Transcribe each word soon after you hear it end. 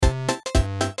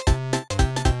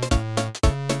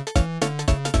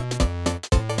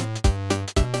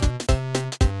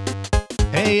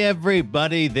Hey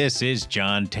everybody, this is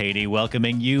John Tatey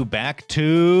welcoming you back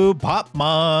to Pop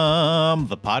Mom,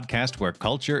 the podcast where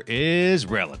culture is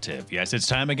relative. Yes, it's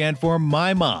time again for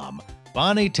my mom,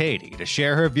 Bonnie Tatey, to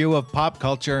share her view of pop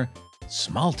culture,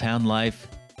 small town life,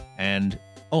 and,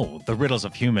 the riddles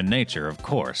of human nature, of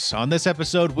course. On this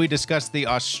episode, we discuss the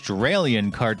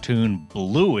Australian cartoon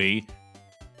Bluey.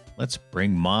 Let's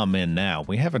bring Mom in now.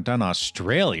 We haven't done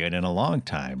Australian in a long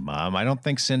time, Mom. I don't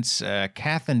think since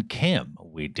Kath and Kim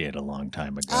we did a long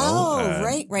time ago.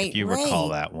 Right. If you recall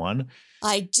that one.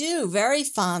 I do, very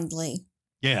fondly.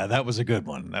 Yeah, that was a good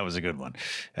one.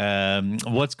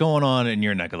 What's going on in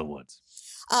your neck of the woods?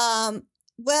 Well,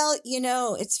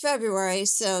 it's February,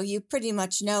 so you pretty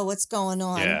much know what's going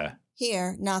on. Yeah.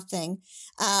 Here, nothing.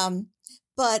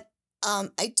 But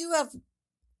I do have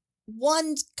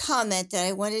one comment that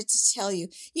I wanted to tell you.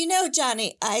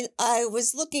 Johnny, I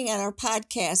was looking at our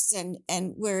podcast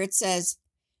and where it says,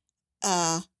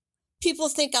 people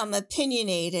think I'm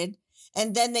opinionated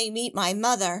and then they meet my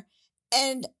mother.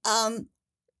 And,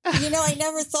 I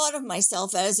never thought of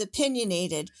myself as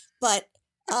opinionated, but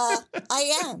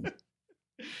I am.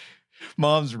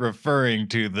 Mom's referring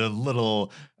to the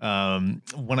little,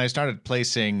 when I started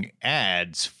placing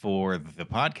ads for the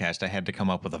podcast, I had to come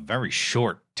up with a very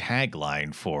short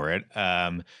tagline for it.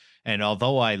 And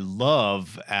although I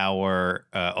love our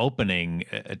opening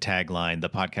tagline, the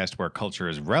podcast where culture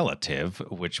is relative,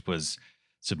 which was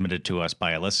submitted to us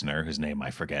by a listener whose name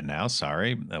I forget now.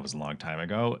 Sorry, that was a long time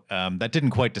ago. That didn't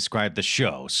quite describe the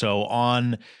show. So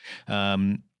on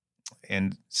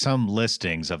in some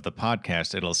listings of the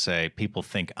podcast, it'll say people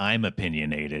think I'm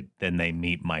opinionated, then they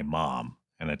meet my mom.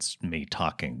 And it's me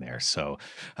talking there. So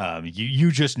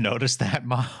you just noticed that,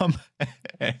 Mom.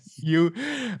 I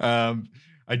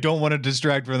don't want to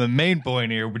distract from the main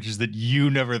point here, which is that you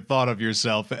never thought of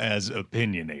yourself as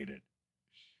opinionated.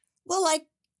 Well,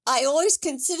 I always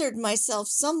considered myself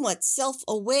somewhat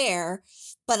self-aware,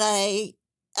 but I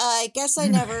guess I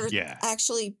never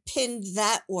actually pinned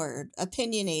that word,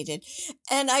 opinionated.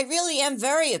 And I really am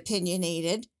very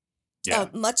opinionated,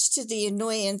 much to the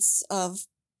annoyance of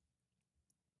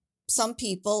some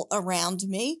people around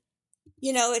me.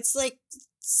 It's like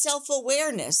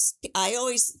self-awareness. I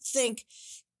always think,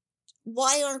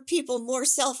 why aren't people more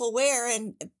self-aware?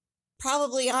 And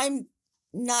probably I'm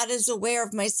not as aware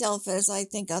of myself as I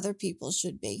think other people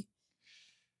should be.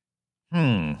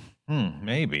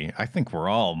 Maybe. I think we're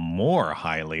all more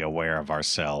highly aware of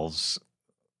ourselves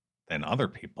than other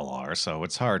people are, so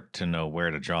it's hard to know where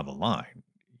to draw the line.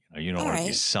 You don't want to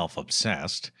be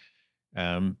self-obsessed.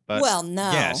 But well,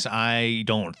 no. Yes, I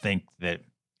don't think that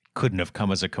couldn't have come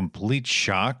as a complete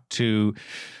shock to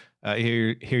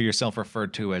hear yourself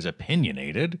referred to as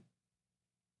opinionated.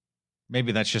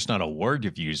 Maybe that's just not a word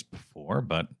you've used before,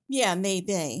 but... Yeah,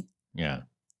 maybe. Yeah.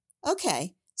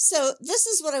 Okay, so this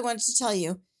is what I wanted to tell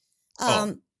you.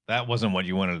 That wasn't what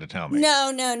you wanted to tell me.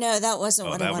 No, that wasn't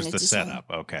what I wanted to tell you. That was the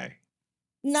setup, okay.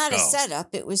 Not a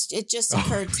setup, it just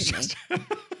occurred to me.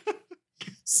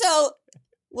 So,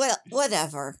 well,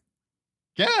 whatever.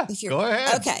 Yeah, go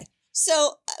ahead. Okay,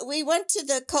 so we went to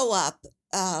the co-op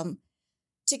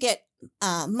to get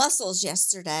mussels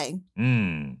yesterday.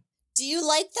 Do you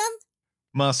like them?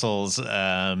 Mussels,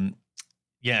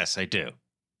 yes, I do.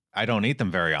 I don't eat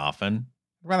them very often.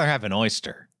 I'd rather have an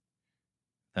oyster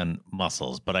than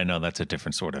mussels, but I know that's a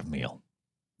different sort of meal.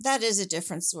 That is a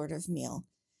different sort of meal.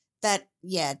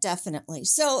 Yeah, definitely.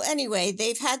 So anyway,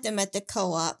 they've had them at the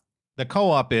co-op. The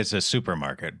co-op is a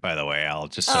supermarket, by the way. I'll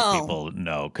just so people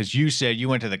know, because you said you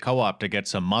went to the co-op to get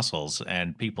some mussels,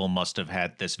 and people must have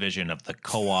had this vision of the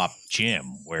co-op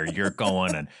gym where you're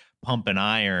going and pumping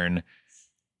iron,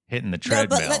 hitting the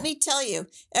treadmill. No, but let me tell you,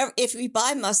 if we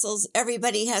buy mussels,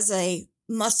 everybody has a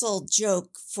mussel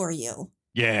joke for you.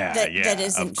 Yeah, that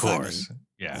isn't of course. Funny.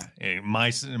 Yeah,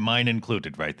 mine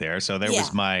included right there. So there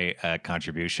was my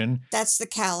contribution. That's the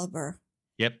caliber.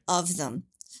 Yep. Of them.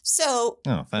 So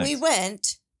we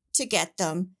went to get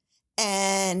them,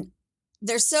 and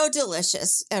they're so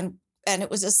delicious. And it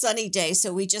was a sunny day,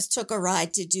 so we just took a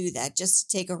ride to do that, just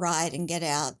to take a ride and get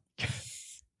out.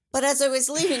 But as I was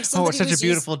leaving, it's such a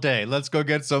beautiful day. Let's go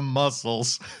get some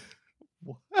mussels.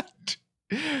 What?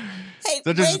 Hey,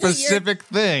 such a specific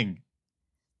thing.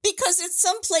 Because it's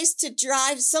some place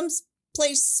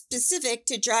specific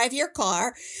to drive your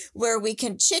car where we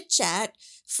can chit chat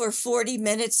for 40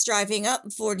 minutes driving up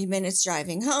and 40 minutes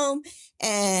driving home.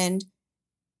 And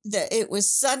it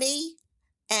was sunny.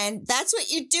 And that's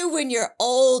what you do when you're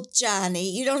old,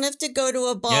 Johnny. You don't have to go to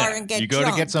a bar and get drunk. You go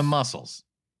to get some mussels.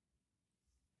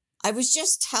 I was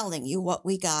just telling you what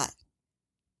we got.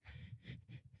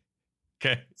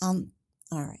 Okay. All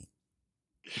right.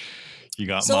 You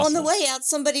got so muscles. On the way out,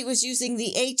 somebody was using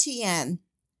the ATM.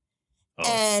 Oh.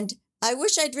 And I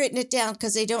wish I'd written it down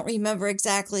because I don't remember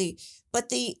exactly. But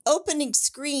the opening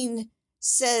screen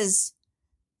says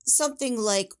something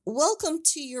like, "Welcome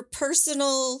to your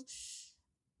personal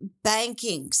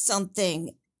banking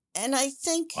something." And I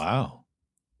think, wow,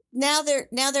 now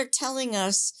they're telling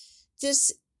us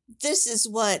this is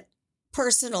what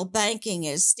personal banking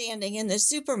is, standing in the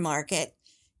supermarket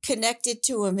connected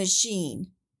to a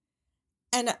machine.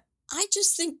 And I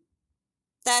just think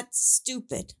that's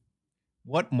stupid.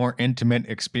 What more intimate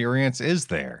experience is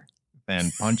there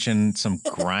than punching some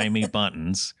grimy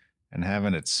buttons and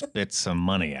having it spit some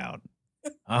money out?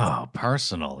 Oh,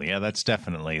 personal. Yeah, that's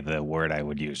definitely the word I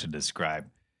would use to describe.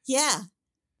 Yeah.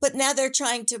 But now they're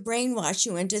trying to brainwash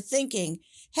you into thinking,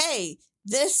 hey,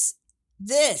 this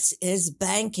is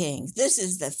banking. This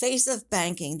is the face of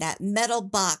banking, that metal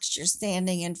box you're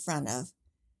standing in front of.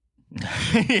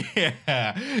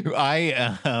 Yeah.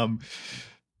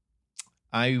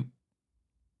 I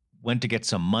went to get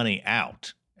some money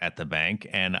out at the bank,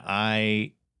 and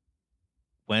I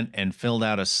went and filled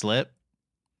out a slip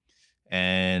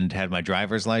and had my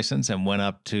driver's license and went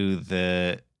up to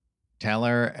the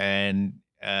teller, and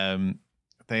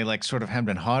they like sort of hemmed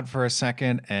and hawed for a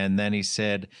second, and then he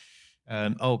said,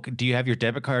 "Oh, do you have your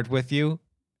debit card with you?"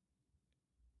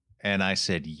 And I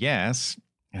said, "Yes."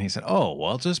 And he said, "Oh,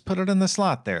 well, just put it in the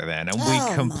slot there then." And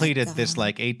we completed this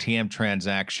like ATM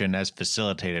transaction as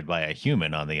facilitated by a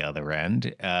human on the other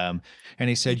end. And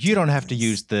he said, "You don't have to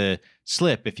use the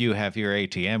slip if you have your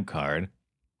ATM card."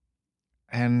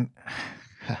 And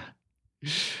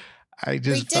I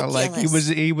just felt like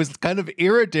he was kind of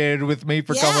irritated with me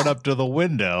for coming up to the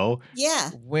window. Yeah.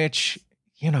 Which,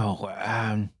 I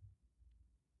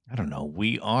don't know.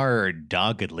 We are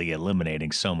doggedly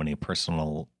eliminating so many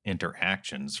personal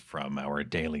interactions from our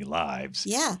daily lives.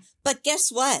 Yeah. But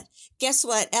guess what? Guess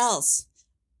what else,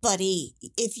 buddy?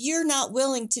 If you're not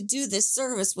willing to do this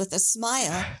service with a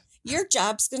smile, your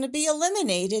job's going to be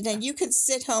eliminated, and you can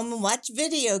sit home and watch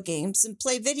video games and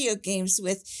play video games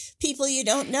with people you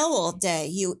don't know all day,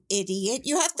 you idiot.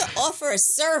 You have to offer a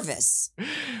service.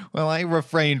 Well, I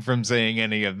refrained from saying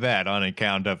any of that on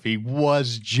account of he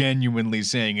was genuinely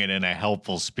saying it in a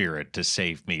helpful spirit to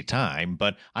save me time,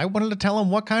 but I wanted to tell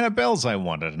him what kind of bills I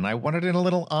wanted, and I wanted it in a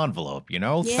little envelope,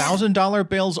 $1,000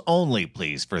 bills only,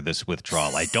 please, for this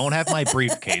withdrawal. I don't have my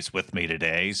briefcase with me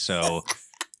today, so...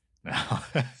 No.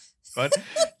 But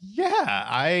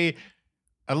yeah,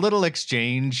 a little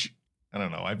exchange. I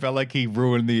don't know. I felt like he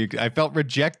ruined I felt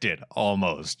rejected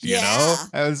almost, you know?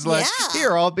 I was like,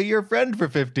 here, I'll be your friend for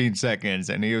 15 seconds.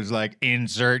 And he was like,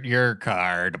 insert your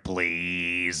card,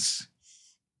 please.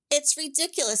 It's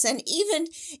ridiculous. And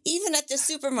even at the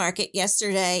supermarket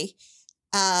yesterday,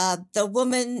 the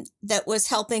woman that was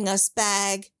helping us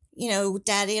bag,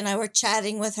 Daddy and I were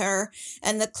chatting with her,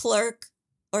 and the clerk,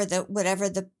 or whatever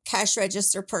the cash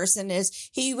register person is,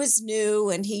 he was new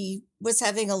and he was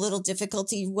having a little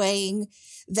difficulty weighing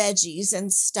veggies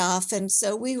and stuff. And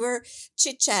so we were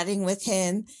chit-chatting with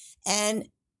him, and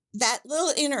that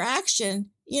little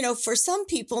interaction, for some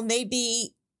people may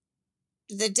be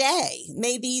the day,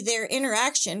 maybe their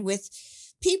interaction with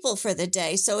people for the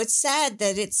day. So it's sad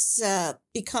that it's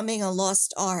becoming a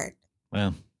lost art.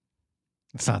 Well,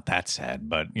 it's not that sad,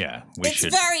 but yeah, it's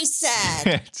very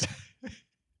sad.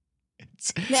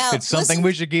 It's something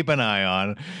we should keep an eye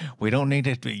on. We don't need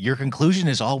it. Your conclusion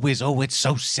is always, oh, it's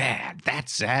so sad.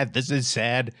 That's sad. This is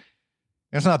sad.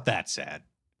 It's not that sad.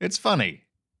 It's funny.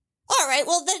 All right.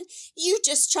 Well, then you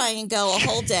just try and go a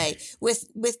whole day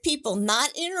with people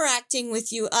not interacting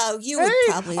with you. Oh, you would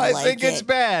probably like it. I think it's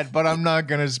bad, but I'm not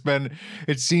going to spend...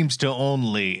 It seems to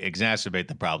only exacerbate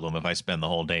the problem if I spend the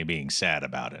whole day being sad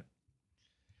about it.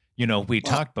 We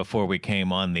talked before we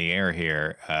came on the air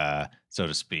here, so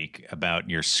to speak, about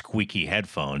your squeaky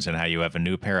headphones and how you have a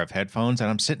new pair of headphones.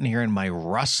 And I'm sitting here in my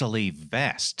rustly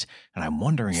vest, and I'm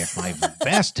wondering if my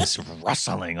vest is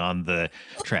rustling on the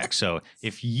track. So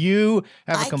if you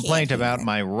have a complaint about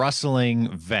my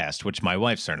rustling vest, which my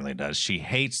wife certainly does, she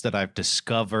hates that I've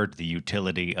discovered the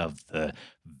utility of the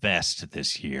vest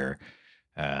this year.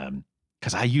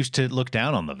 Because I used to look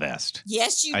down on the vest.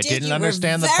 Yes, you did. I didn't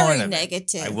understand the point of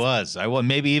it. I was.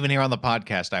 Maybe even here on the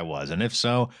podcast I was. And if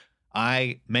so,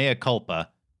 mea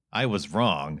culpa, I was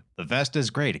wrong. The vest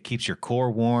is great. It keeps your core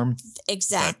warm.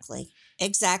 Exactly.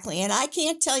 And I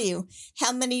can't tell you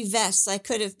how many vests I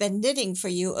could have been knitting for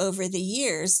you over the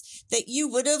years that you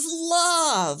would have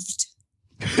loved.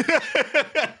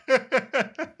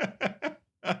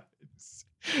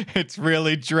 It's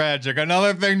really tragic.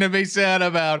 Another thing to be sad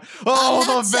about.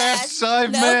 Oh, the vests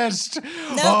I've missed.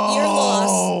 Nope, your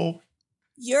loss.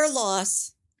 Your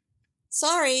loss.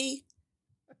 Sorry.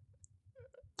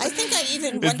 I think I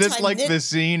even one time... Is this like the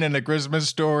scene in A Christmas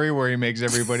Story where he makes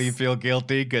everybody feel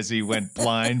guilty because he went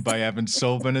blind by having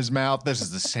soap in his mouth? This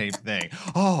is the same thing.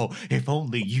 Oh, if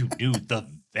only you knew the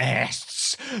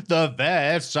vests. The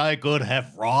vests I could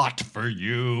have wrought for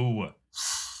you.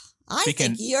 I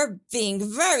think you're being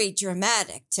very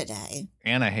dramatic today.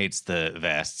 Anna hates the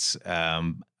vests.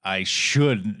 I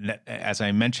should, as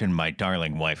I mentioned my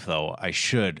darling wife, though, I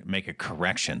should make a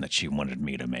correction that she wanted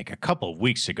me to make. A couple of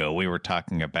weeks ago, we were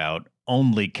talking about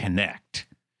Only Connect,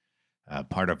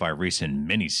 part of our recent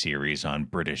mini-series on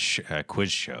British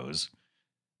quiz shows.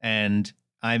 And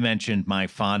I mentioned my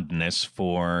fondness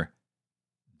for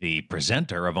the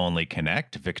presenter of Only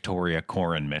Connect, Victoria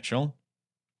Coren Mitchell.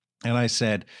 And I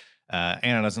said...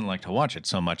 Anna doesn't like to watch it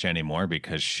so much anymore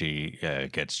because she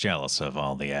gets jealous of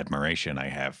all the admiration I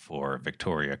have for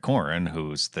Victoria Coren,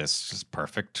 who's this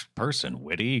perfect person,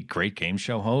 witty, great game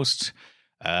show host.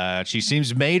 She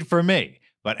seems made for me.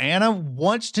 But Anna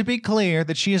wants to be clear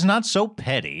that she is not so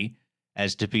petty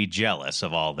as to be jealous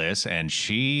of all this. And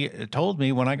she told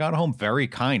me when I got home very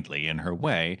kindly in her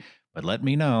way, but let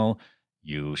me know,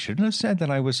 you shouldn't have said that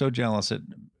I was so jealous. It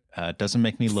doesn't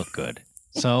make me look good.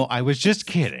 So I was just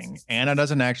kidding. Anna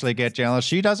doesn't actually get jealous.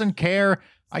 She doesn't care.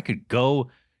 I could go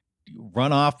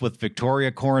run off with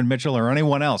Victoria Coren Mitchell or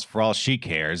anyone else for all she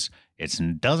cares.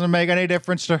 It doesn't make any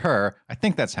difference to her. I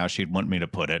think that's how she'd want me to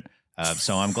put it.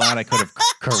 So I'm glad I could have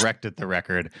corrected the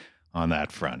record on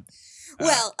that front.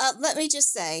 Well, let me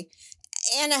just say,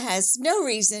 Anna has no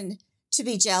reason to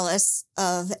be jealous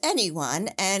of anyone,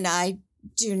 and I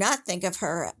do not think of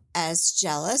her as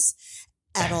jealous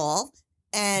at all.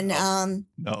 And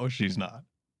no, she's not.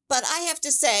 But I have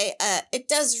to say, it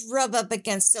does rub up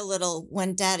against a little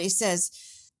when Daddy says,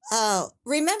 "Oh,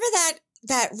 remember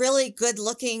that really good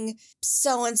looking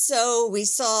so and so we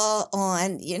saw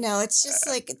on?" You know, it's just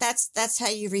like that's how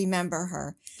you remember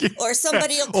her, or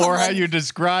somebody will come or how you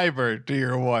describe her to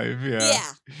your wife.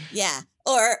 Yeah.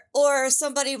 Or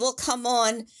somebody will come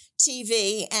on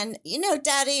TV, and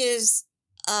Daddy is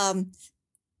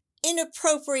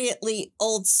inappropriately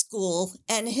old school,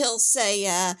 and he'll say,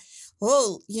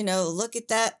 "Oh, look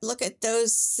at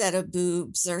those set of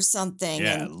boobs," or something.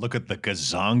 Yeah, look at the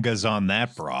gazongas on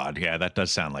that broad. Yeah, that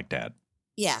does sound like Dad.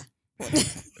 Yeah.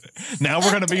 Now we're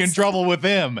going to be in trouble with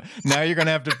him. Now you're going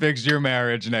to have to fix your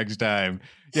marriage next time.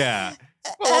 Yeah.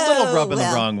 Well, a little rub in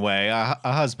the wrong way. A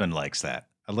husband likes that.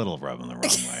 A little rub in the wrong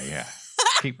way, yeah.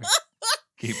 Keep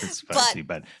it spicy,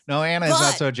 but no, Anna is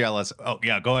not so jealous. Oh,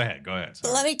 yeah, go ahead.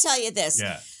 Sorry. Let me tell you this.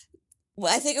 Yeah.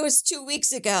 Well, I think it was 2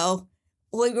 weeks ago,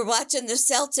 we were watching the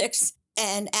Celtics,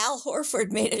 and Al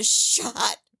Horford made a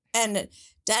shot, and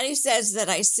Daddy says that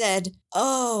I said,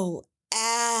 "Oh,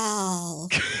 Al."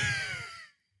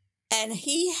 And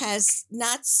he has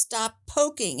not stopped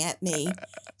poking at me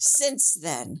since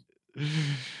then.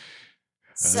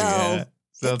 So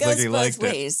it goes both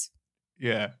ways.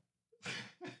 Yeah.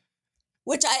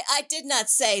 Which I did not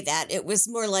say that. It was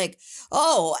more like,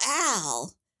 "Oh,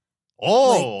 Al."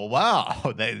 Oh, wow.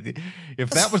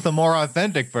 If that was the more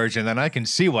authentic version, then I can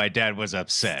see why Dad was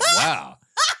upset. Wow.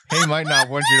 He might not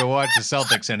want you to watch the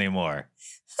Celtics anymore.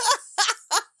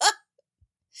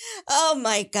 Oh,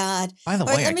 my God. By the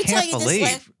way, I can't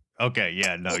believe. Okay,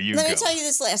 yeah, no, you Let me tell you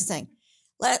this last thing.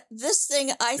 This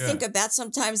thing I think about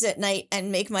sometimes at night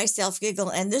and make myself giggle,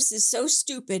 and this is so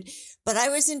stupid, but I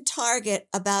was in Target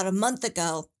about a month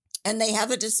ago, and they have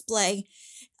a display.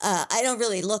 I don't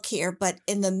really look here, but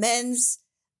in the men's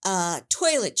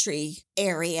toiletry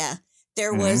area,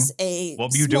 there was a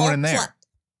What were you doing in there?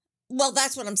 Well,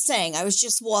 that's what I'm saying. I was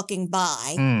just walking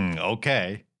by.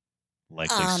 Okay.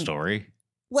 Likely story.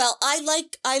 Well, I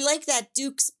like that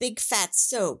Duke's Big Fat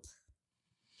Soap.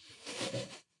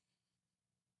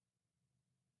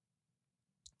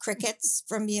 Crickets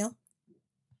from you?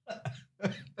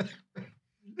 What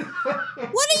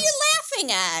are you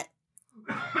laughing at?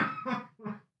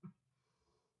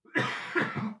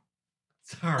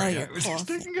 Sorry, I was just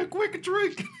taking a quick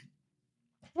drink.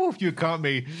 Woof, you caught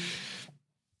me.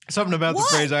 Something about the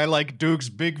phrase, "I like Duke's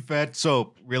Big Fat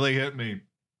Soap," really hit me.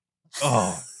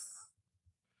 Oh.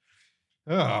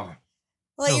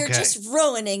 Well, you're just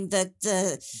ruining the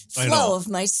flow of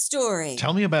my story.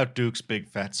 Tell me about Duke's Big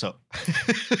Fat Soap.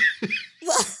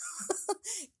 Well,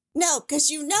 no,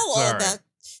 because all about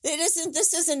it.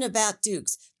 This isn't about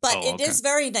Duke's, but it is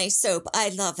very nice soap. I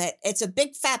love it. It's a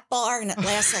big fat bar, and it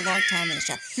lasts a long time in the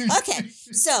shower. Okay,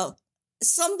 so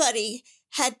somebody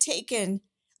had taken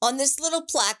on this little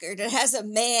placard. It has a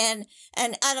man,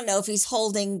 and I don't know if he's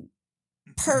holding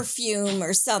perfume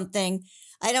or something.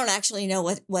 I don't actually know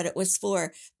what it was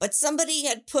for, but somebody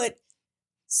had put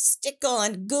stick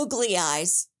on googly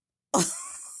eyes.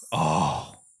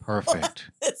 Oh,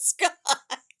 perfect. This guy.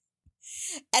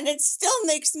 And it still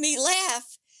makes me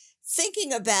laugh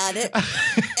thinking about it.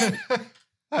 And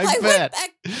I bet. Went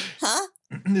back, huh?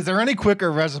 Is there any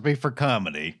quicker recipe for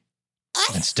comedy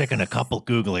than sticking a couple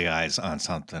googly eyes on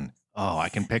something? Oh, I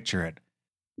can picture it.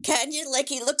 Can you? Like,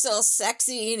 he looks all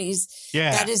sexy and he's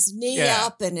got his knee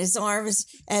up and his arms,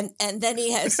 and then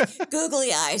he has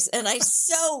googly eyes. And I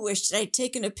so wished I'd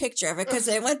taken a picture of it, because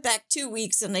I went back 2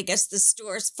 weeks and I guess the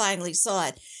stores finally saw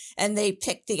it and they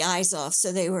picked the eyes off.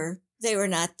 So they were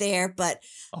not there. But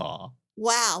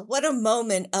wow, what a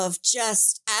moment of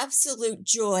just absolute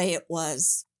joy it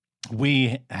was.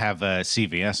 We have a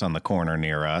CVS on the corner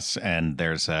near us, and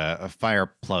there's a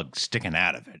fire plug sticking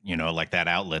out of it, like that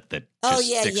outlet that just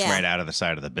sticks right out of the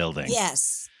side of the building.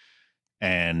 Yes.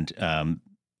 And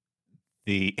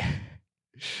the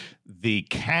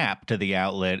cap to the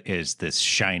outlet is this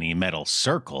shiny metal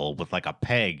circle with like a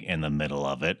peg in the middle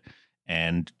of it.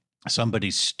 And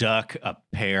somebody stuck a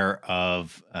pair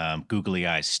of googly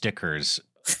eye stickers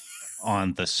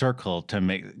on the circle to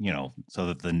make, so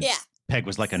that the peg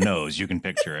was like a nose. You can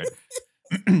picture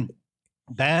it.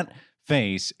 That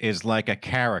face is like a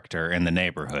character in the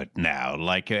neighborhood now.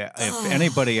 Like if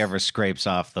anybody ever scrapes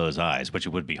off those eyes, which it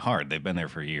would be hard. They've been there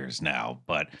for years now.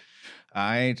 But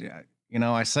I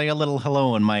say a little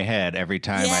hello in my head every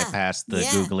time I pass the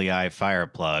googly eye fire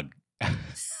plug.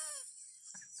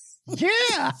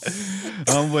 Yeah,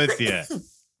 I'm with you.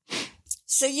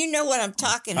 So you know what I'm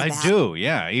talking about. I do,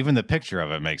 yeah. Even the picture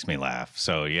of it makes me laugh.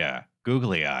 So yeah,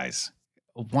 googly eyes.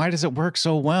 Why does it work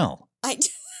so well?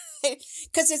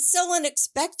 Because it's so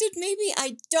unexpected, maybe?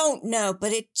 I don't know,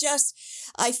 but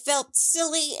I felt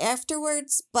silly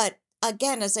afterwards. But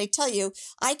again, as I tell you,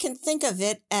 I can think of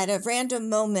it at a random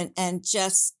moment and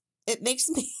it makes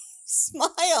me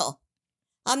smile.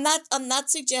 I'm not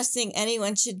suggesting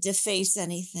anyone should deface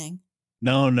anything.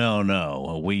 No.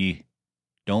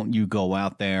 Don't you go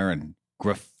out there and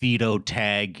graffito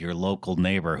tag your local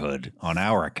neighborhood, on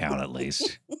our account at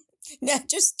least. No,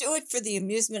 just do it for the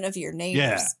amusement of your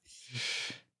neighbors. Yeah.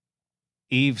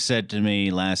 Eve said to me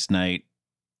last night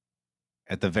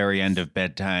at the very end of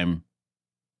bedtime,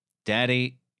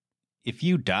 Daddy, if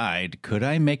you died, could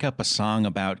I make up a song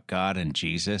about God and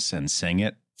Jesus and sing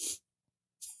it?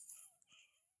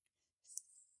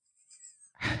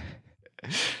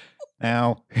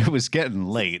 Now, it was getting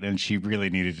late and she really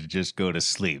needed to just go to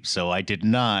sleep. So I did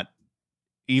not,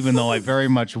 even though I very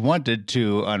much wanted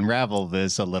to unravel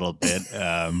this a little bit.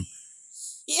 Yeah.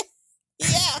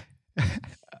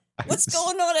 What's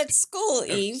going on at school,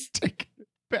 Eve? Take it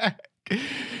back.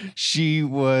 She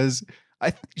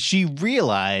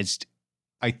realized,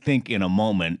 I think in a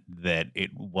moment, that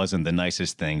it wasn't the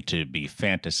nicest thing to be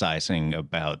fantasizing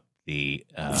about the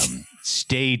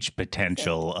stage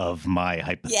potential of my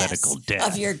hypothetical death.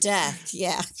 Of your death,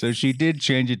 yeah. So she did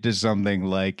change it to something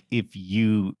like, if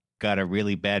you got a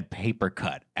really bad paper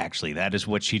cut. Actually, that is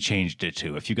what she changed it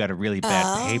to. If you got a really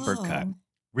bad paper cut.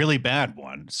 Really bad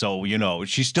one. So,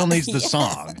 she still needs the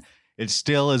song. It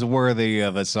still is worthy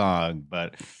of a song,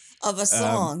 but... Of a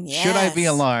song, yes. Should I be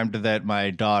alarmed that my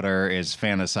daughter is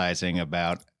fantasizing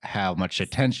about how much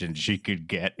attention she could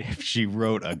get if she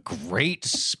wrote a great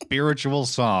spiritual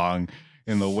song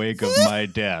in the wake of my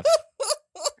death?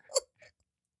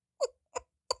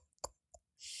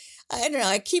 I don't know.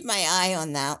 I keep my eye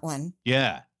on that one.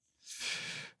 Yeah.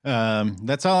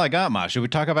 That's all I got, Ma. Should we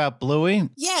talk about Bluey?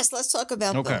 Yes, let's talk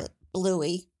about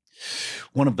Bluey.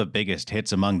 One of the biggest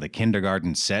hits among the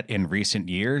kindergarten set in recent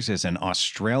years is an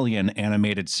Australian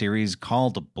animated series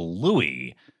called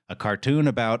Bluey, a cartoon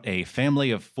about a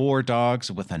family of 4 dogs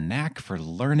with a knack for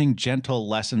learning gentle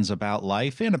lessons about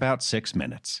life in about 6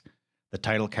 minutes. The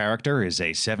title character is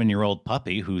a 7-year-old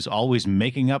puppy who's always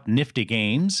making up nifty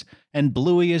games, and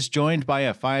Bluey is joined by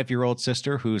a 5-year-old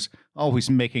sister who's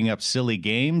always making up silly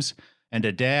games, and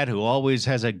a dad who always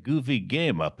has a goofy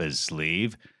game up his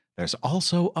sleeve. There's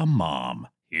also a mom.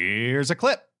 Here's a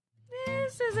clip.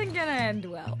 This isn't gonna end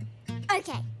well.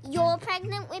 Okay, you're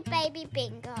pregnant with baby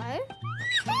Bingo.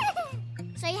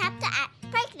 So you have to act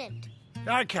pregnant.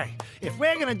 Okay, if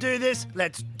we're gonna do this,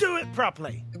 let's do it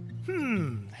properly.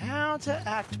 How to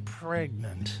act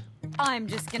pregnant. I'm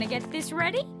just gonna get this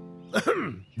ready.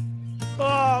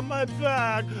 Oh, my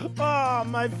back. Oh,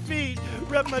 my feet.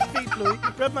 Rub my feet, Bluey.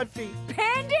 Rub my feet.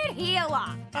 Bandit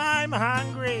healer. I'm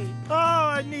hungry. Oh,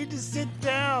 I need to sit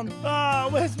down. Oh,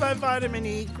 where's my vitamin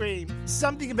E cream?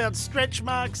 Something about stretch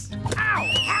marks.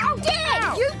 Ow! How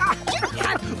dare you?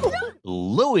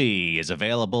 Bluey is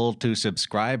available to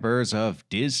subscribers of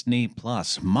Disney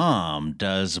Plus. Mom,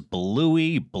 does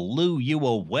Bluey blew you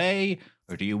away,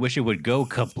 or do you wish it would go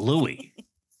kablooey?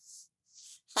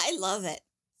 I love it.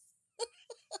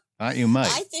 Thought you might.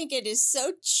 I think it is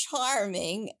so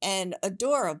charming and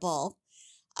adorable.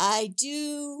 I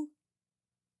do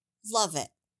love it.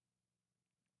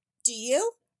 Do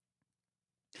you?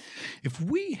 If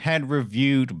we had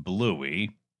reviewed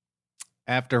Bluey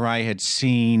after I had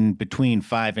seen between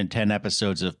 5 and 10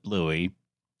 episodes of Bluey,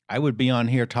 I would be on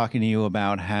here talking to you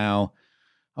about how,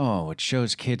 it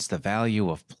shows kids the value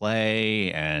of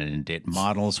play, and it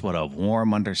models what a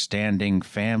warm, understanding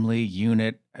family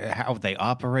unit, how they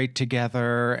operate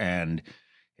together, and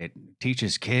it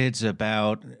teaches kids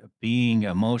about being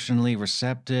emotionally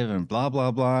receptive and blah,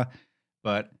 blah, blah.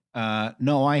 But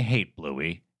no, I hate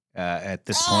Bluey at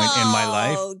this point in my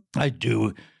life. I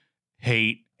do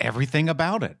hate everything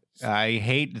about it. I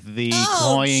hate the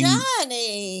cloying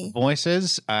Johnny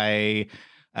voices. I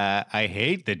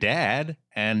hate the dad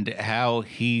and how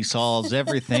he solves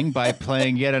everything by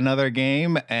playing yet another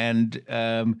game. And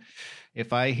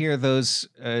if I hear those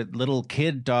little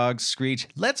kid dogs screech,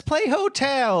 "Let's play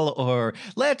hotel," or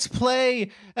 "Let's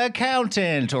play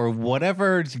accountant," or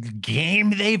whatever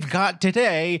game they've got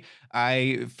today,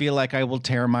 I feel like I will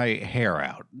tear my hair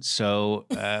out. So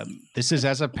this is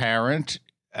as a parent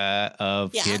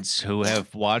of kids who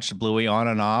have watched Bluey on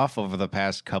and off over the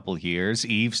past couple years.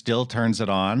 Eve still turns it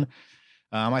on.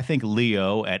 I think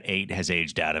Leo at 8 has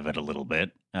aged out of it a little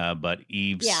bit, but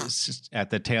Eve's at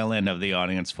the tail end of the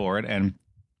audience for it, and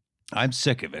I'm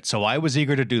sick of it. So I was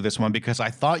eager to do this one because I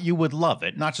thought you would love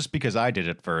it, not just because I did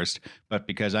it first, but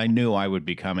because I knew I would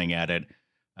be coming at it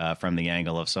from the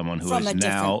angle of someone who has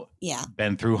now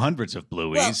been through hundreds of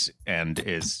Blueys and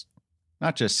is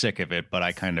not just sick of it, but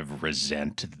I kind of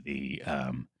resent the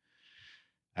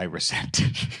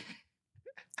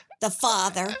the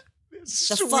father.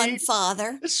 The fun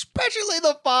father. Especially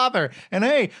the father. And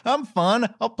hey, I'm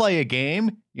fun. I'll play a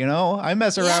game. You know, I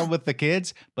mess around with the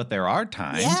kids. But there are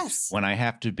times when I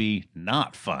have to be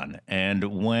not fun. And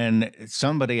when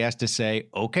somebody has to say,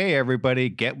 "Okay, everybody,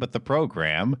 get with the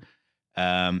program."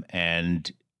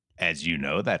 And as you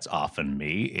know, that's often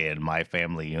me in my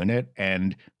family unit.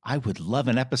 And I would love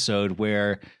an episode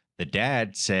where the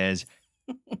dad says,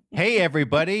 "Hey,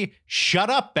 everybody, shut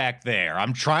up back there.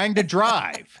 I'm trying to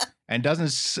drive." And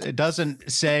doesn't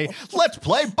say, "Let's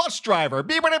play bus driver,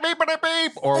 beep, beep, beep, beep,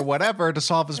 beep," or whatever to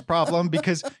solve his problem,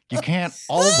 because you can't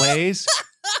always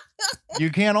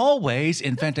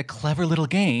invent a clever little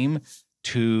game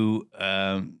to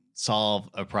solve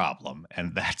a problem.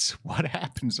 And that's what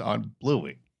happens on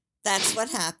Bluey. That's what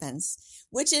happens,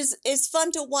 which is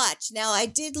fun to watch. Now, I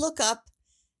did look up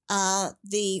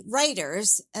the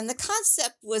writers, and the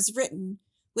concept was written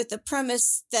with the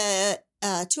premise that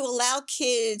to allow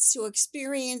kids to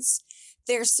experience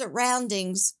their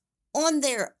surroundings on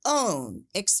their own,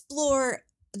 explore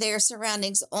their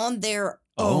surroundings on their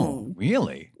own. Oh,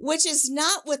 really? Which is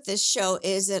not what this show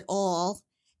is at all.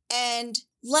 And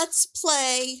Let's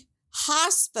Play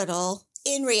Hospital,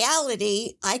 in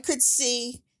reality, I could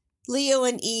see Leo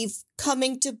and Eve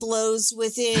coming to blows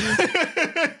within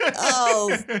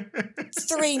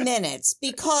 3 minutes,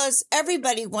 because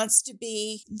everybody wants to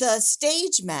be the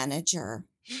stage manager,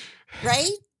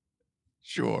 right?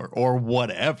 Sure. Or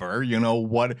whatever,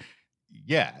 what?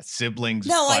 Yeah, siblings.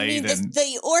 No, I mean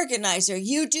the organizer.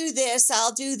 You do this,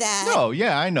 I'll do that. No,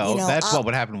 yeah, I know. That's what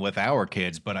would happen with our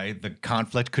kids, but the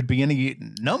conflict could be any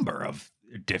number of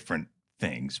different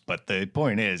things. But the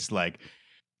point is,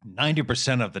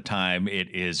 90% of the time, it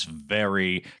is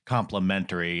very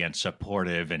complimentary and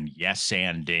supportive and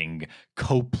yes-anding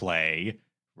co-play,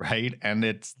 right? And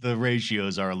the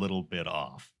ratios are a little bit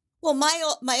off. Well,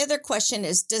 my other question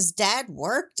is, does Dad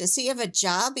work? Does he have a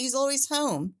job? He's always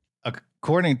home.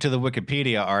 According to the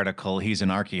Wikipedia article, he's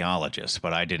an archaeologist,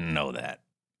 but I didn't know that.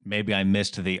 Maybe I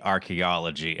missed the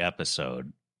archaeology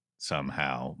episode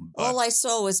somehow. But all I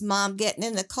saw was Mom getting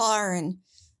in the car and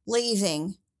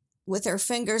leaving with her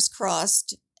fingers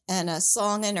crossed and a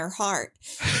song in her heart,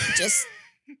 just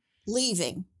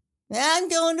leaving. I'm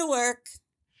going to work.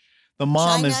 The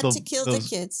mom is not to kill the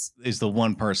kids. Is the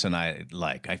one person I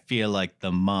like. I feel like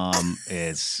the mom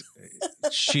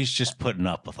she's just putting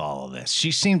up with all of this.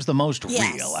 She seems the most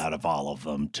real out of all of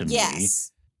them to me.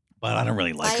 But I don't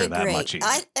really like her that much either.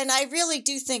 I really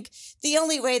do think the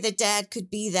only way that Dad could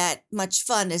be that much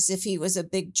fun is if he was a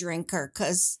big drinker,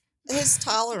 because his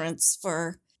tolerance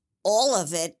for all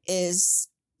of it is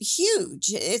huge.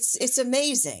 It's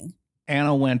amazing.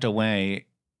 Anna went away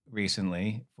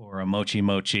recently for a Mochi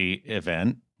Mochi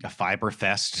event, a Fiber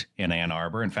Fest in Ann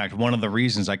Arbor. In fact, one of the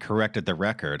reasons I corrected the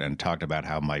record and talked about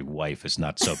how my wife is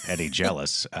not so petty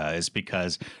jealous is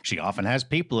because she often has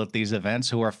people at these events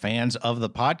who are fans of the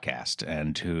podcast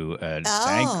and who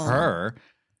thank her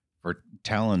for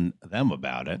telling them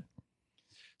about it.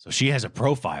 So she has a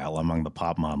profile among the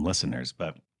Pop Mom listeners.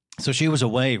 But so she was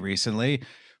away recently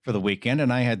for the weekend,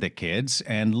 and I had the kids,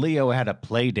 and Leo had a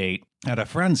play date at a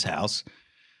friend's house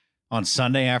on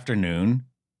Sunday afternoon,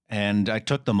 and I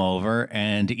took them over,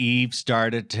 and Eve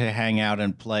started to hang out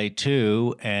and play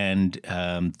too, and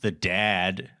the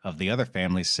dad of the other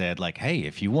family said, like, hey,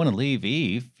 if you want to leave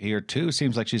Eve here too,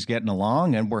 seems like she's getting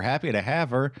along, and we're happy to have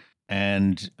her,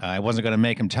 and I wasn't going to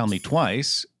make him tell me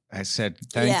twice. I said,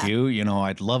 thank you,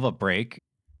 I'd love a break.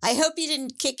 I hope you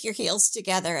didn't kick your heels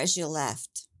together as you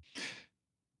left.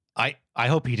 I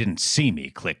hope he didn't see me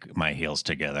click my heels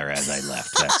together as I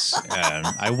left.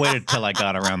 I waited till I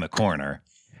got around the corner.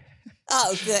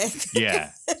 Oh, good.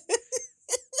 Yeah.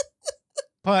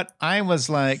 But I was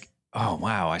like, oh,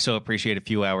 wow, I so appreciate a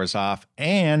few hours off.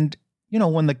 And,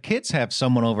 when the kids have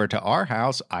someone over to our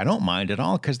house, I don't mind at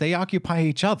all because they occupy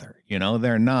each other.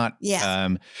 They're not. Yeah.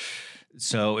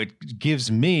 So it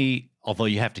gives me, although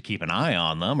you have to keep an eye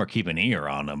on them or keep an ear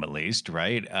on them at least,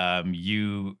 right?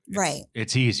 Right.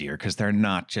 It's easier because they're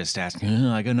not just asking,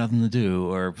 I got nothing to do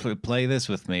or play this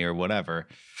with me or whatever.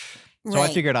 So I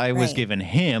figured I was giving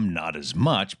him not as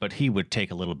much, but he would take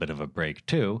a little bit of a break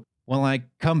too. Well, I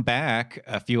come back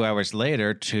a few hours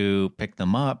later to pick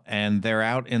them up, and they're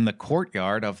out in the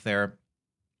courtyard of their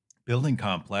building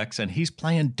complex, and he's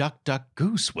playing Duck, Duck,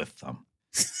 Goose with them.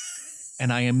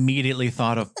 And I immediately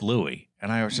thought of Bluey.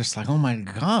 And I was just like, oh, my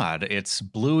God, it's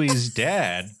Bluey's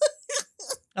dad.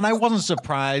 And I wasn't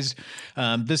surprised.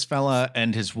 This fella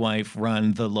and his wife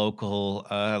run the local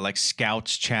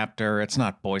Scouts chapter. It's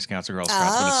not Boy Scouts or Girl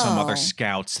Scouts, but it's some other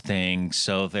Scouts thing.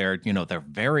 So they're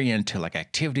very into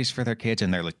activities for their kids,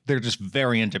 and they're just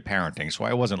very into parenting. So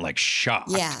I wasn't shocked.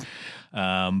 Yeah.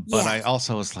 But I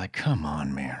also was like, come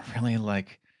on, man, really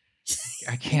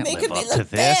I can't live up to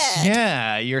this. Bad.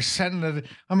 Yeah, you're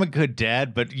I'm a good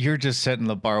dad, but you're just setting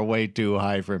the bar way too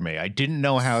high for me. I didn't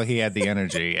know how he had the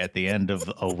energy at the end of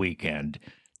a weekend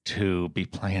to be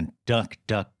playing Duck,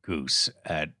 Duck, Goose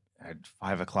at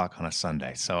 5:00 on a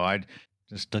Sunday. So I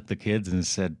just took the kids and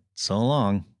said, so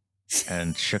long,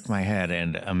 and shook my head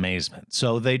in amazement.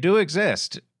 So they do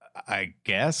exist, I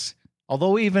guess.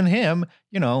 Although even him,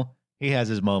 he has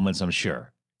his moments, I'm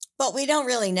sure. But we don't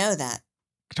really know that.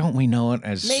 Don't we know it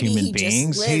as Maybe human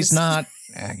beings? He's not,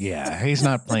 he's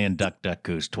not playing Duck, Duck,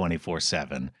 Goose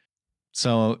 24/7.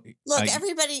 So look,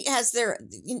 everybody has their,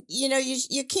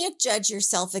 you can't judge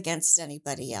yourself against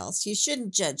anybody else. You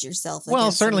shouldn't judge yourself. Well,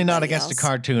 certainly not anybody against else. a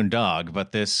cartoon dog,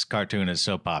 but this cartoon is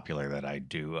so popular that I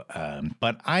do.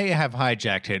 But I have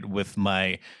hijacked it with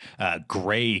my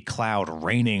gray cloud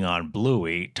raining on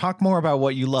Bluey. Talk more about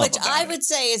what you love. Which I would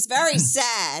say is very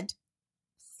sad.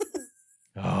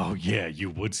 Oh, yeah, you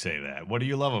would say that. What do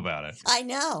you love about it? I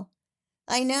know.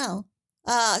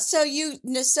 So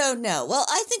no. Well,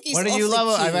 I think he's. What do you love?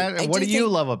 What do you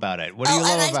love about it? What do you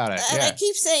love about it? And I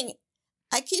keep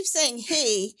saying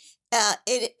he,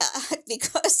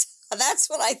 because that's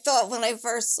what I thought when I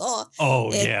first saw.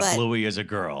 Oh yeah, Bluey is a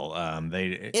girl. Girl.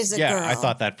 I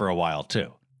thought that for a while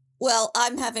too. Well,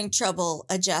 I'm having trouble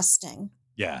adjusting.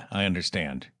 Yeah, I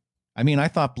understand. I mean, I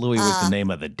thought Bluey was the name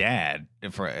of the dad,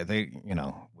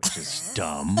 which is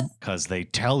dumb because they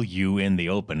tell you in the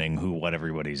opening what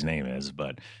everybody's name is.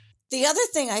 But the other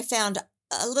thing I found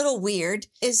a little weird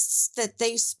is that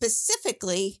they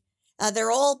specifically,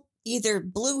 they're all either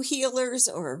blue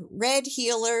heelers or red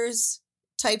heelers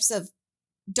types of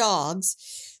dogs,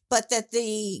 but that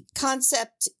the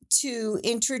concept to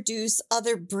introduce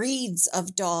other breeds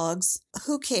of dogs,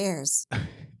 who cares?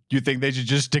 You think they should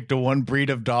just stick to one breed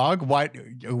of dog? Why do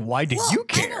you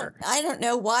care? I don't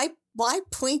know. Why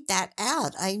point that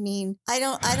out? I mean, I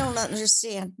don't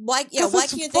understand. Why can't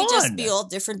they just be all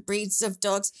different breeds of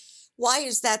dogs? Why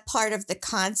is that part of the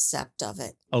concept of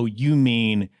it? Oh, you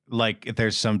mean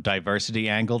there's some diversity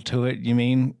angle to it? You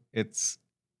mean is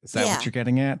that what you're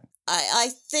getting at? I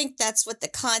think that's what the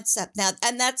concept now,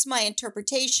 and that's my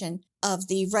interpretation of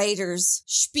the writer's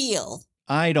spiel.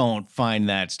 I don't find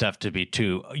that stuff to be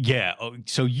too. Yeah.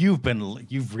 So you've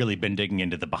really been digging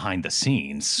into the behind the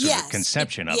scenes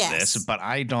conception of this, but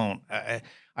I don't.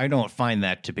 I don't find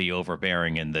that to be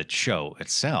overbearing in the show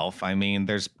itself. I mean,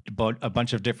 there's a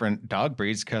bunch of different dog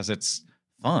breeds because it's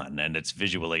fun and it's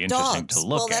visually interesting to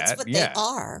look at. Well, that's what they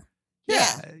are.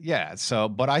 Yeah. So,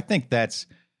 but I think that's,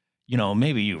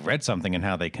 maybe you read something in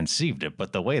how they conceived it,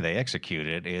 but the way they execute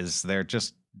it is they're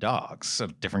just dogs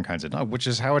of different kinds of dogs, which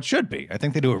is how it should be. I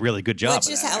think they do a really good job. Which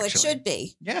is how it should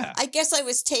be. Yeah. I guess I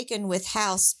was taken with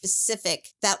how specific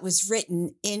that was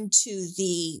written into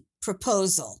the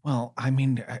proposal. Well, I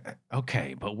mean,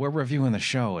 okay, but we're reviewing the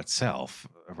show itself,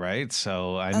 right?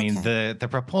 So, I mean, the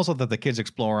proposal that the kids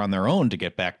explore on their own, to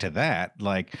get back to that,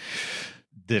 like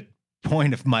the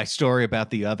point of my story about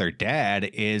the other dad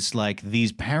is like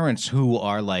these parents who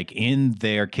are like in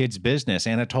their kids' business.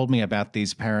 Anna told me about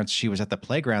these parents. She was at the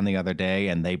playground the other day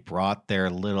and they brought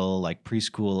their little like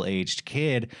preschool aged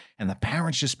kid, and the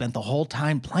parents just spent the whole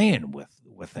time playing with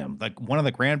him. Like one of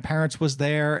the grandparents was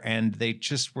there and they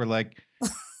just were like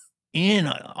in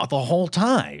the whole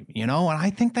time, and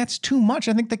I think that's too much.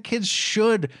 I think the kids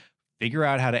should figure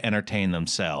out how to entertain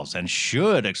themselves and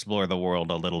should explore the world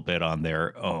a little bit on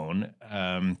their own.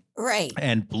 Right.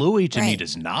 And Bluey to me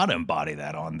does not embody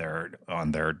that on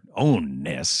their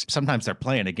ownness. Sometimes they're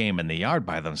playing a game in the yard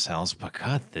by themselves, but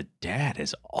God, the dad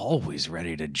is always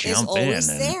ready to jump in. Always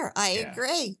there. I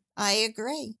agree.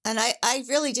 And I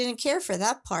really didn't care for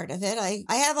that part of it. I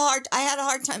had a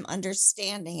hard time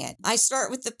understanding it. I start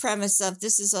with the premise of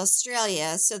this is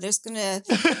Australia, so there's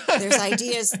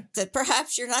ideas that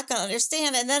perhaps you're not going to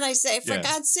understand. And then I say, for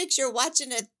God's sakes, you're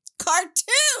watching a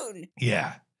cartoon.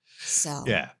 Yeah. So.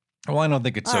 Yeah. Well, I don't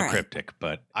think it's so cryptic,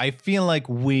 but I feel like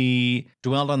we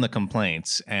dwelled on the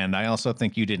complaints, and I also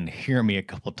think you didn't hear me a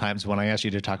couple times when I asked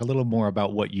you to talk a little more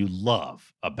about what you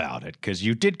love about it, because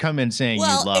you did come in saying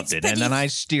you loved it, and then I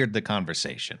steered the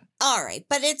conversation. All right,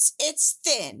 but it's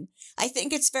thin. I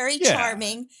think it's very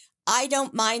charming. I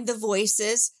don't mind the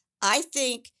voices. I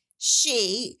think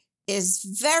she is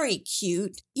very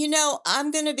cute. I'm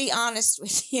going to be honest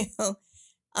with you.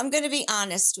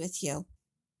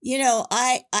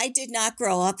 I did not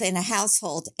grow up in a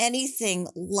household anything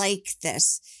like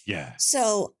this. Yeah.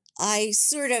 So I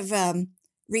sort of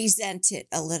resent it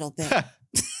a little bit.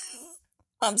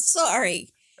 I'm sorry.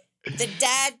 The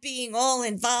dad being all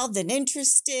involved and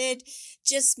interested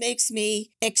just makes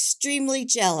me extremely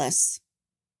jealous.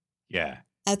 Yeah.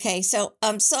 Okay, so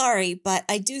I'm sorry, but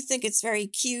I do think it's very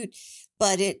cute,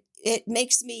 but it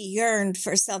makes me yearn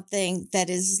for something that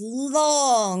is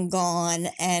long gone,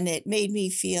 and it made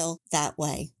me feel that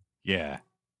way. Yeah.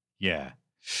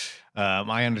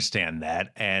 I understand that,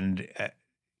 and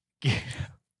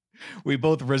we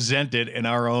both resent it in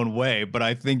our own way, but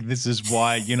I think this is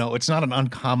why, it's not an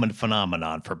uncommon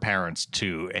phenomenon for parents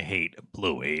to hate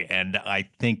Bluey, and I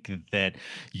think that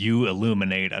you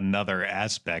illuminate another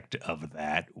aspect of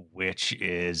that, which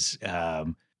is,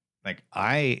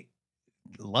 I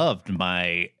loved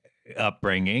my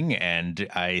upbringing, and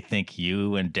I think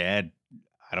you and Dad,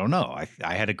 I don't know,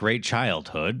 I had a great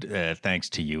childhood thanks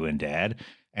to you and Dad,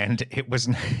 and it was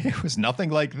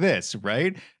nothing like this,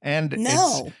 right? And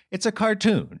it's a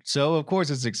cartoon, so of course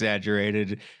it's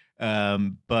exaggerated,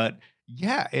 but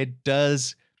yeah, it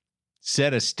does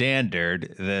set a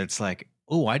standard that's like,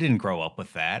 oh, I didn't grow up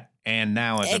with that, and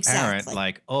now as a parent,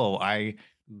 like, oh, I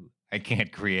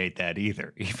can't create that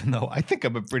either, even though I think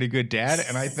I'm a pretty good dad,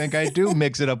 and I think I do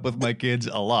mix it up with my kids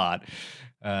a lot.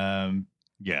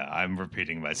 Yeah, I'm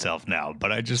repeating myself now,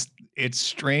 but it's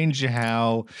strange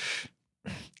how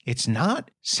it's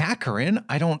not saccharine,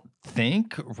 I don't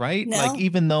think, right? No. Like,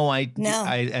 even though I,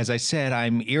 as I said,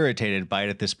 I'm irritated by it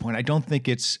at this point, I think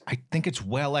it's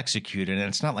well executed, and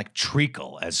it's not like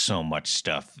treacle as so much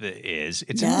stuff is.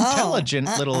 It's an intelligent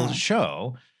little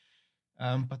show.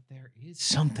 But there is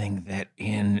something that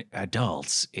in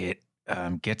adults, it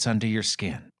gets under your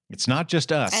skin. It's not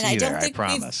just us either, I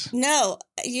promise. No,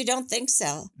 you don't think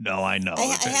so. No, I know.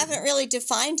 I haven't really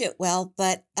defined it well,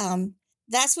 but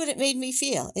that's what it made me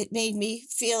feel. It made me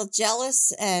feel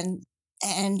jealous, and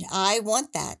I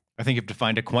want that. I think you've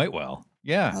defined it quite well.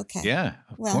 Yeah. Okay. Yeah,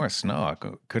 of course. No, I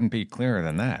couldn't be clearer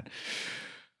than that.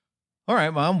 All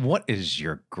right, Mom, what is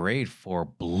your grade for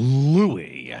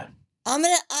Bluey?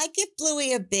 I give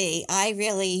Bluey a B. I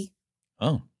really,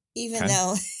 even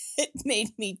though it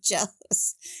made me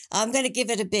jealous, I'm going to give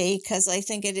it a B because I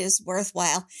think it is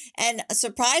worthwhile. And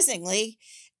surprisingly,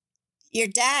 your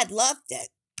dad loved it.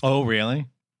 Oh, really?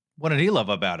 What did he love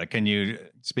about it? Can you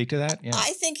speak to that? Yeah.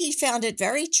 I think he found it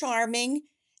very charming.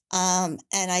 And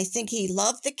I think he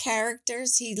loved the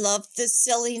characters. He loved the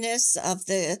silliness of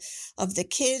the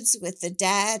kids with the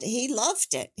dad. He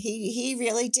loved it. He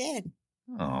really did.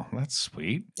 Oh, that's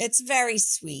sweet. It's very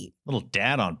sweet. Little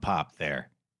dad on pop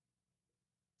there.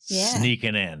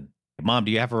 Sneaking in. Mom,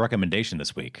 do you have a recommendation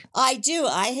this week? I do.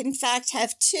 I, in fact,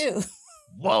 have two.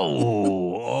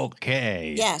 Whoa,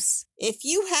 okay. Yes. If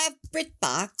you have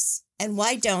BritBox, and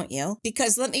why don't you?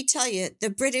 Because let me tell you, the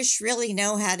British really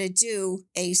know how to do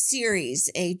a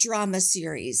drama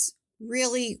series,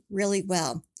 really, really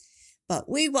well. But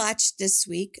we watched this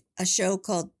week a show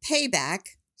called Payback,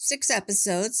 6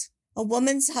 episodes. A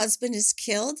woman's husband is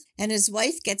killed, and his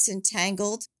wife gets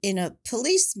entangled in a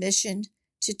police mission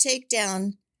to take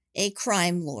down a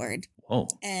crime lord. Whoa.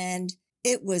 And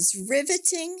it was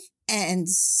riveting and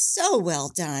so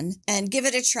well done. And give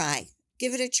it a try.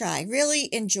 Give it a try. Really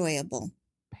enjoyable.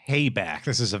 Payback.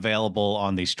 This is available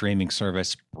on the streaming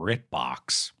service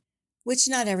BritBox. Which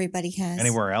not everybody has.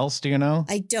 Anywhere else, do you know?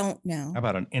 I don't know. How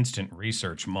about an instant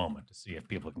research moment to see if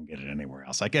people can get it anywhere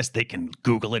else? I guess they can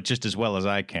Google it just as well as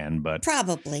I can, but...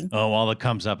 Probably. Oh, all that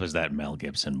comes up is that Mel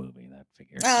Gibson movie. That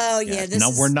figures. Oh, yeah.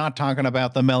 We're not talking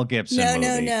about the Mel Gibson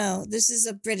movie. No. This is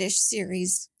a British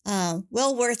series.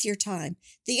 Well worth your time.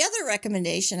 The other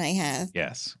recommendation I have...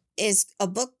 Yes. ...is a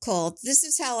book called This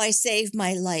Is How I Saved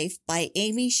My Life by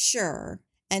Amy Sherr.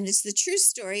 And it's the true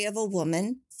story of a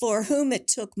woman for whom it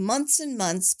took months and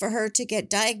months for her to get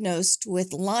diagnosed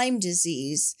with Lyme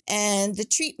disease. And the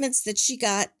treatments that she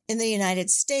got in the United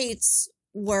States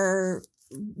were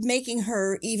making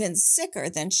her even sicker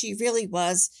than she really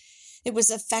was. It was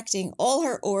affecting all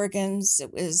her organs.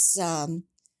 It was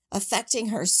affecting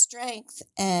her strength.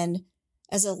 And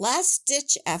as a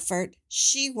last-ditch effort,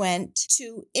 she went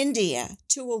to India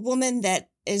to a woman that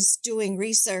is doing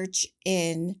research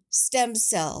in stem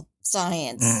cell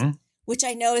science. Mm-hmm. Which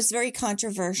I know is very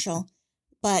controversial,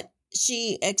 but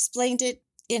she explained it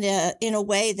in a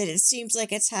way that it seems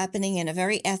like it's happening in a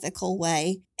very ethical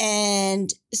way.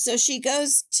 And so she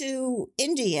goes to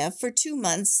India for 2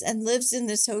 months and lives in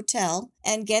this hotel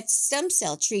and gets stem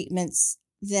cell treatments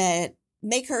that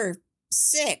make her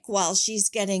sick while she's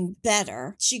getting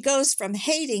better. She goes from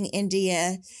hating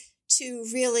India to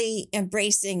really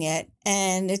embracing it.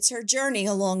 And it's her journey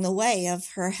along the way of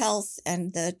her health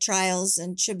and the trials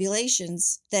and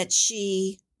tribulations that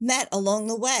she met along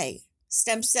the way.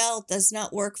 Stem cell does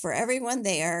not work for everyone.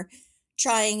 They are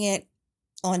trying it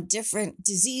on different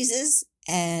diseases,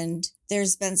 and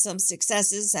there's been some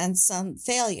successes and some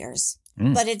failures.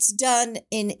 But it's done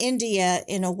in India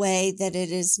in a way that it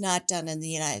is not done in the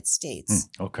United States.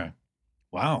 Okay.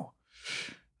 Wow.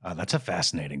 That's a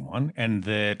fascinating one. And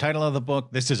the title of the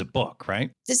book, this is a book,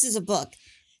 right? This is a book.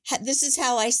 This Is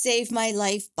How I Saved My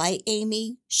Life by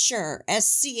Amy Sherr,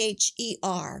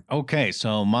 Scher. Okay,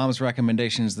 so Mom's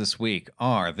recommendations this week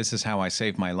are This Is How I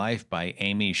Saved My Life by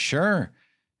Amy Sherr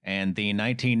and the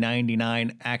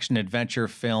 1999 action-adventure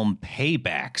film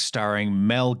Payback starring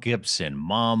Mel Gibson.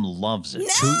 Mom loves it.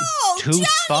 No, two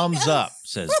thumbs up,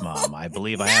 says Mom. I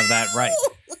believe I have that right.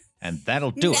 And that'll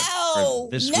do it for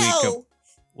this week of...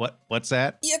 What's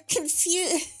that? You're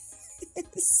confused.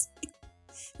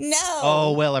 No.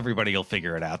 Oh, well, everybody will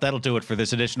figure it out. That'll do it for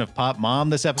this edition of Pop Mom.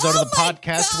 This episode of the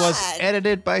podcast was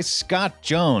edited by Scott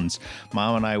Jones.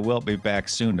 Mom and I will be back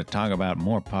soon to talk about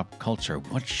more pop culture.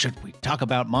 What should we talk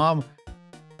about, Mom?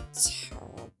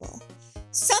 Terrible.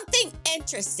 Something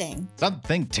interesting.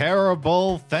 Something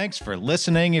terrible. Thanks for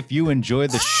listening. If you enjoyed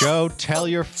the show, tell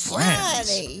your friends.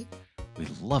 Johnny.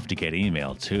 We'd love to get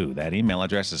email, too. That email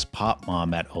address is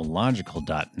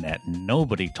popmom@ological.net.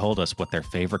 Nobody told us what their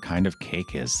favorite kind of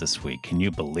cake is this week. Can you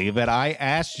believe it? I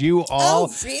asked you all. Oh,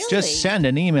 really? Just send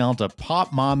an email to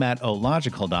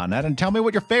popmom@ological.net and tell me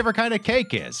what your favorite kind of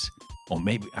cake is. Well,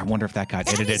 maybe, I wonder if that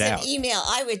got edited out. An email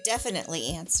I would definitely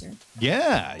answer.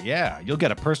 Yeah. You'll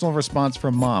get a personal response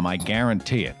from Mom. I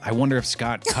guarantee it. I wonder if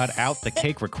Scott cut out the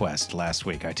cake request last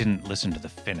week. I didn't listen to the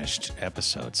finished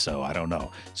episode, so I don't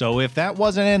know. So if that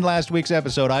wasn't in last week's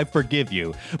episode, I forgive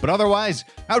you. But otherwise,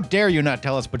 how dare you not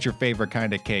tell us what your favorite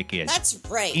kind of cake is? That's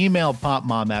right. Email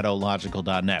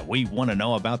popmom@ological.net. We want to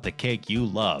know about the cake you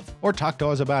love. Or talk to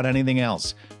us about anything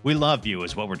else. We love you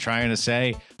is what we're trying to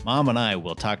say. Mom and I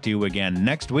will talk to you again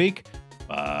next week.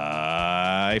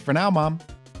 Bye for now, Mom.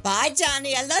 Bye,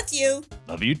 Johnny. I love you.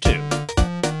 Love you too.